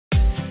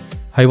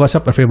Hi, what's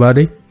up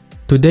everybody?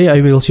 Today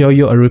I will show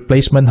you a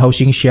replacement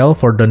housing shell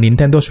for the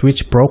Nintendo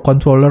Switch Pro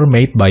controller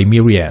made by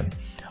Myriann.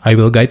 I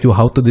will guide you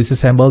how to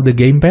disassemble the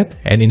gamepad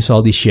and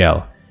install the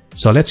shell.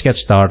 So let's get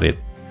started.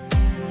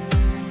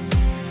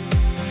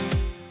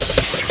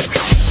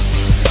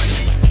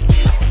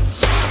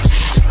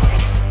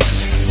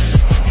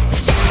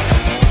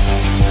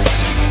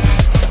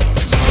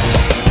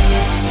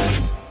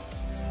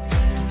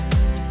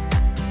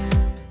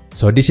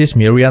 So this is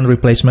Myriann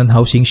replacement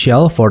housing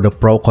shell for the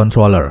Pro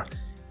controller.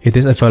 It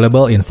is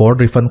available in 4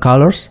 different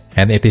colors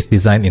and it is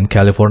designed in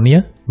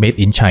California, made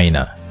in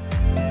China.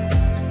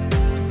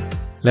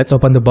 Let's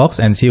open the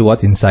box and see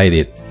what's inside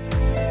it.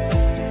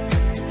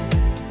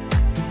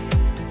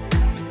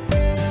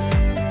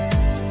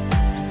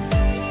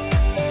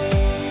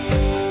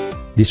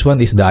 This one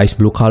is the ice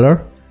blue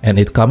color and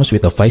it comes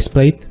with a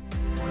faceplate,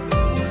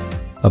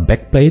 a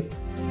backplate,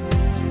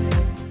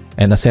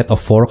 and a set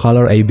of 4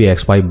 color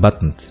ABXY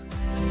buttons.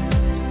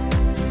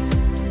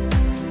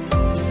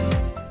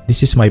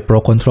 This is my Pro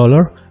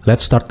controller.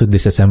 Let's start to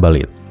disassemble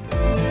it.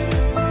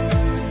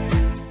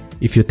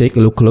 If you take a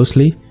look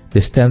closely, the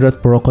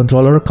standard Pro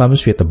controller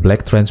comes with a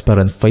black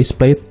transparent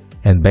faceplate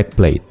and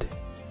backplate.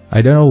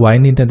 I don't know why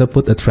Nintendo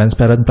put a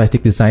transparent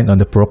plastic design on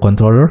the Pro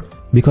controller,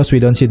 because we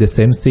don't see the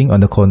same thing on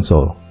the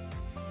console.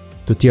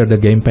 To tear the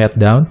gamepad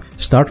down,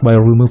 start by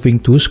removing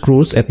 2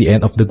 screws at the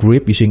end of the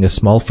grip using a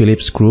small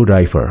Phillips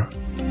screwdriver.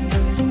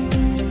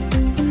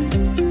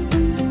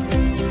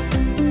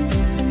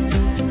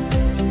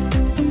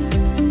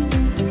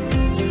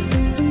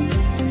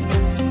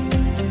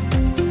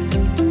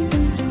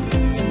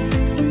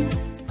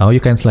 Now you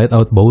can slide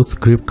out both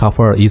grip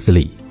cover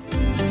easily.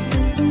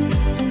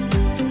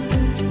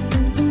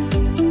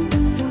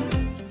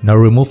 Now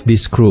remove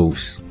these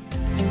screws.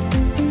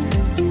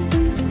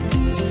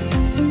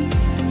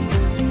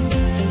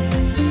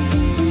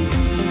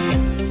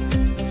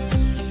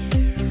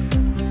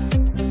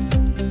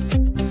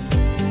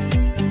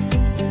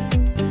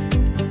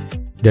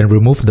 Then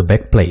remove the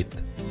back plate.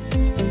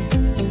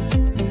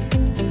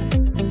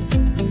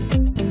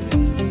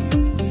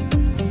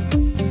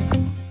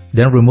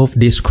 Then remove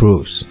these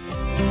screws.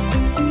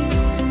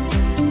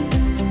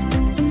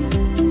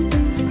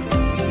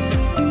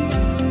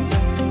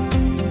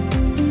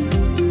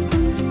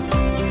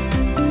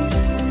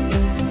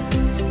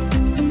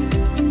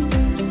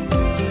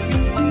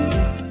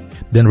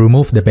 Then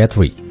remove the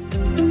battery.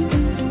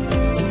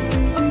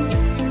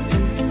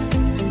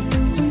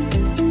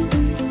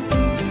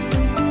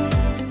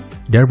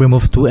 Then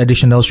remove 2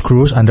 additional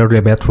screws under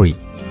the battery.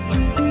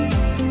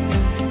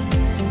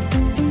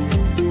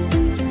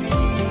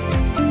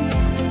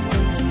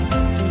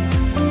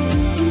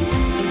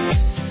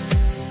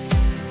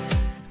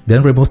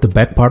 Then remove the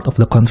back part of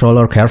the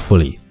controller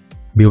carefully.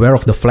 Beware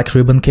of the flex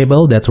ribbon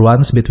cable that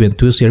runs between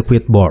 2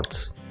 circuit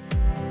boards.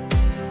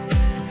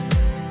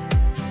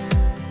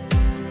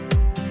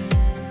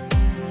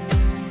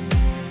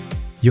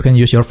 You can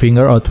use your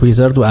finger or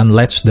tweezer to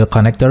unlatch the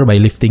connector by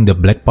lifting the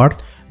black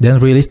part, then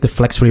release the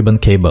flex ribbon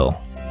cable.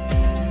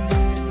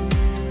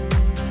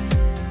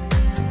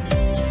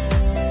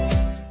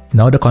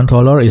 Now the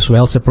controller is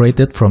well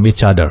separated from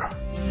each other.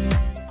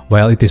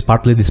 While it is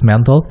partly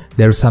dismantled,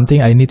 there is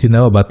something I need to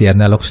know about the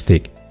analog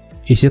stick.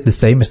 Is it the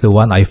same as the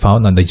one I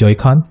found on the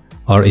Joy-Con,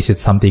 or is it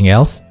something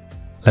else?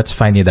 Let's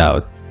find it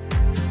out.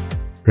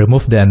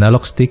 Remove the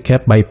analog stick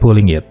cap by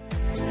pulling it.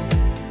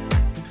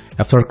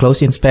 After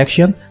close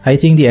inspection, I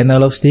think the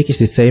analog stick is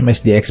the same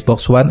as the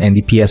Xbox One and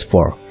the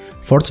PS4.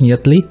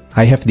 Fortunately,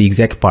 I have the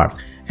exact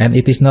part, and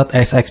it is not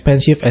as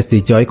expensive as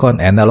the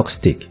Joy-Con analog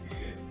stick.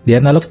 The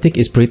analog stick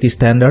is pretty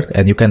standard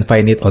and you can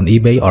find it on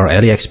eBay or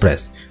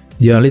AliExpress.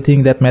 The only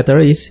thing that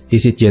matters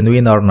is it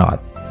genuine or not?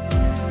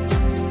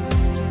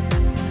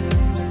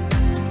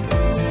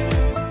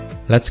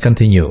 Let's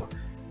continue.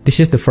 This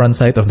is the front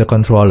side of the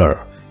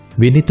controller.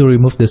 We need to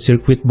remove the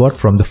circuit board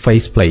from the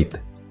faceplate.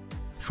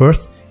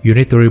 First, you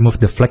need to remove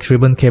the flex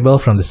ribbon cable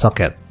from the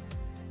socket.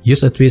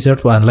 Use a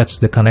tweezer to unlatch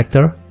the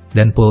connector,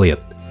 then pull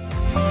it.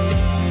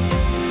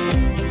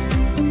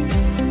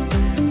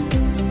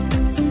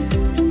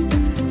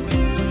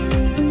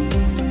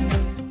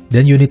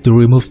 Then you need to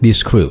remove these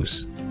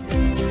screws.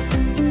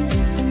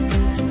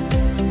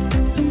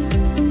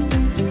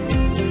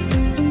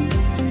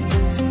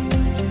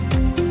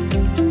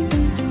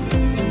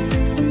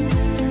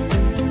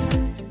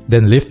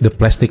 Then lift the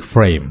plastic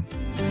frame.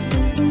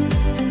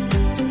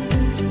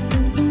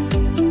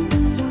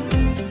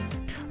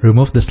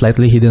 Remove the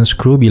slightly hidden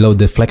screw below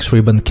the flex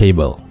ribbon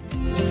cable.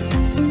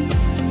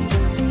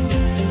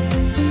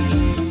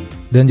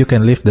 Then you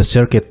can lift the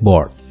circuit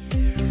board.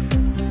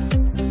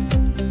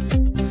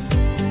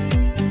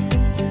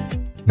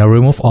 Now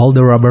remove all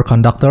the rubber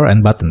conductor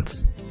and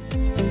buttons.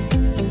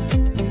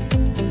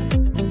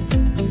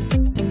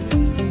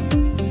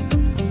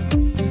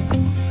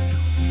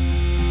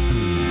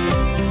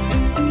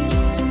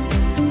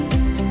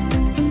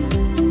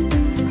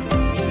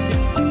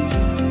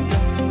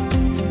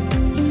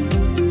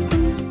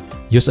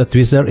 Use a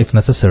tweezer if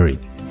necessary.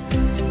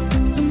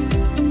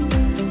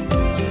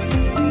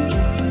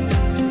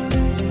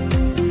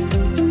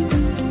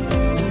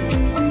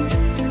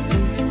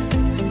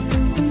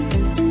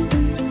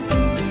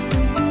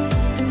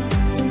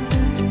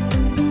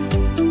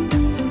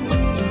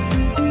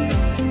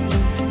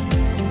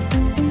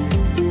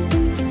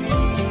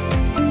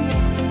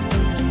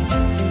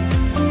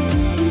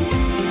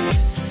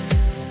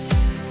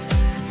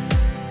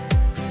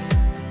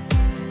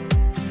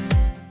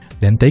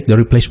 take the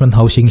replacement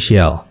housing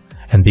shell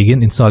and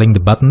begin installing the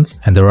buttons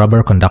and the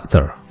rubber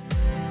conductor.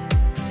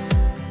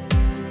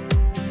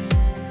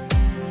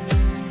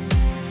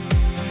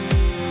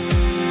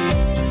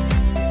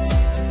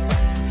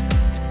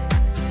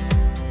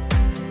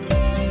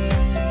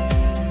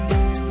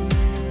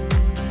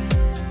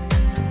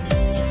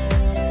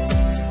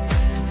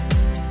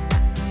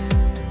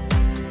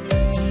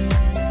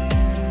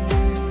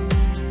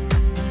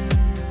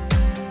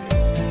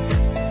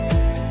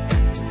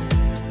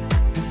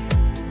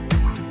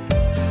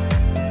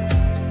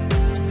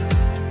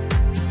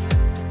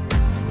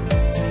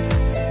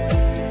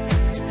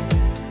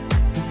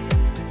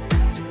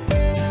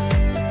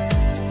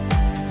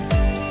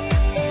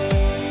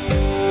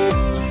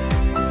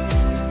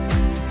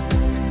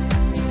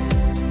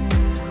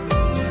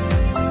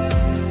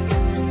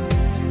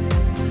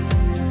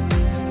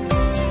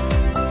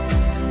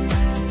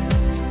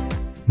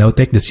 Now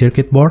take the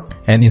circuit board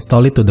and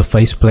install it to the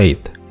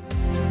faceplate.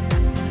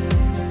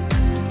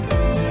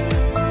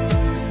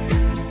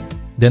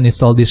 Then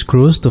install these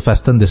screws to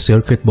fasten the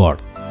circuit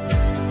board.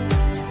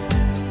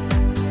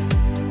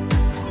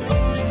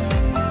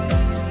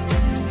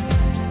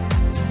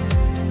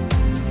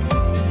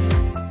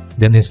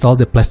 Then install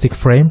the plastic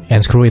frame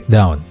and screw it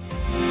down.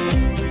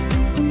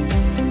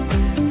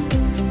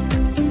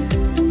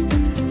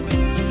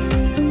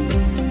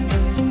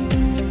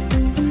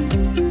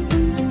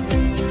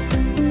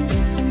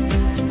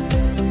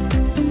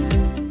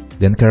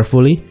 Then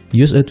carefully,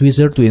 use a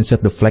tweezer to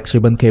insert the flex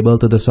ribbon cable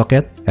to the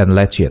socket and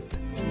latch it.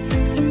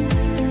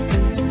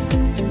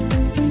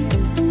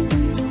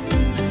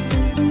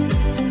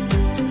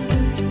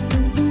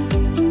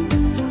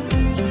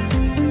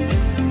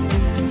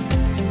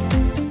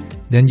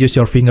 Then use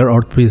your finger or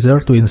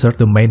tweezer to insert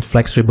the main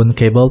flex ribbon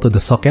cable to the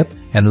socket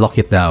and lock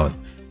it down.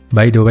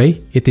 By the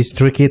way, it is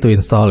tricky to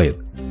install it.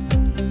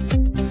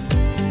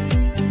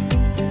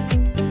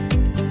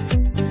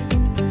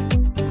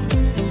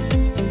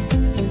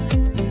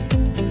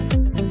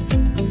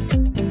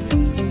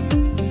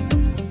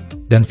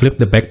 Then flip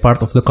the back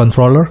part of the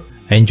controller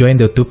and join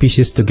the two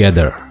pieces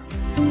together.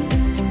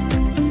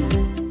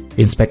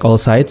 Inspect all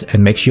sides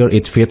and make sure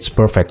it fits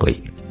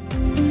perfectly.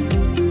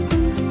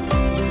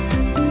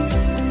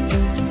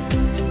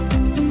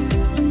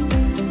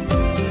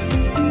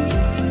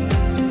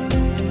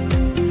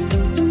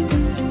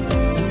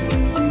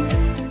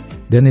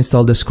 Then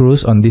install the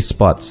screws on these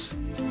spots.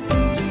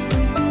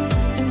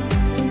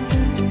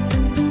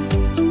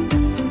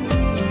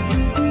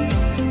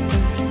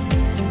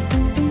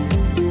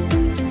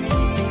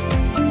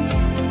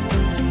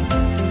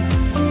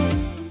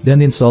 Then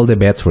install the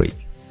battery.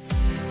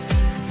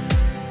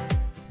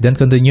 Then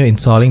continue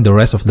installing the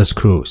rest of the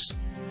screws.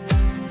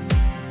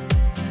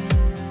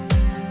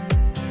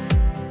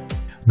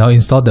 Now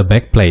install the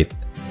back plate.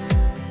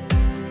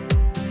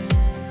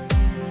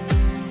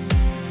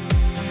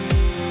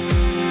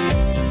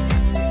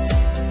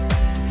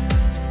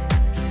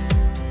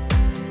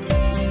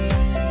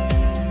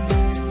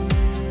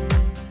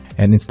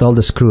 And install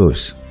the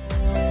screws.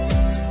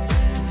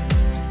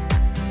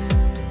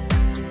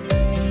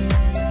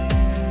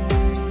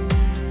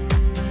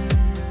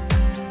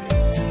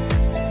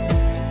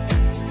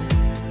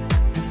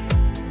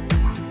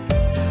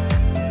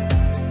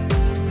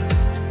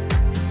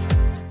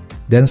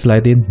 Then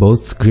slide in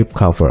both grip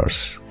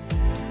covers.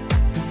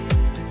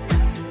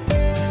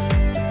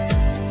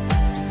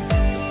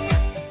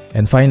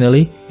 And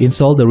finally,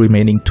 install the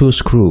remaining two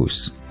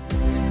screws.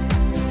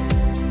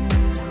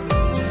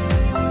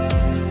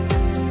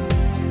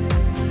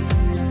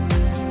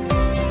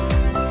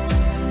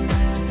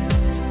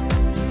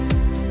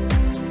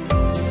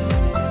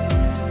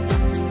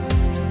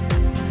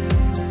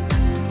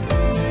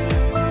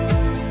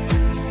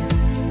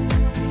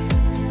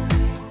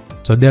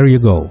 So there you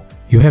go.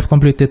 You have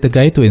completed the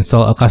guide to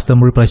install a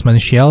custom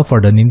replacement shell for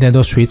the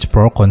Nintendo Switch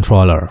Pro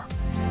controller.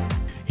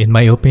 In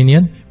my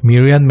opinion,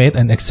 Myriann made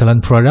an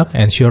excellent product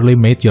and surely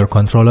made your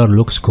controller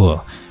looks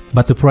cool,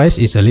 but the price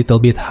is a little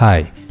bit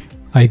high.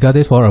 I got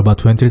it for about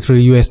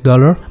 $23 US,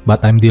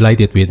 but I'm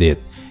delighted with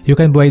it. You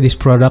can buy this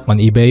product on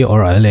eBay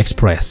or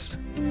AliExpress.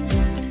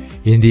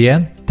 In the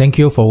end, thank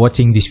you for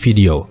watching this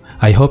video.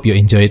 I hope you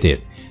enjoyed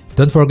it.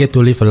 Don't forget to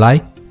leave a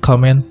like,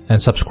 comment,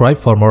 and subscribe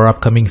for more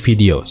upcoming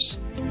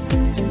videos.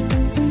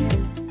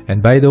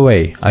 And by the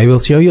way, I will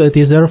show you a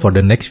teaser for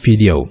the next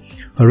video,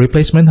 a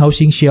replacement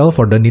housing shell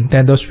for the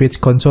Nintendo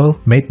Switch console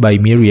made by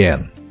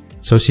Myriann.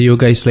 So see you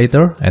guys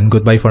later and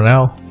goodbye for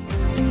now.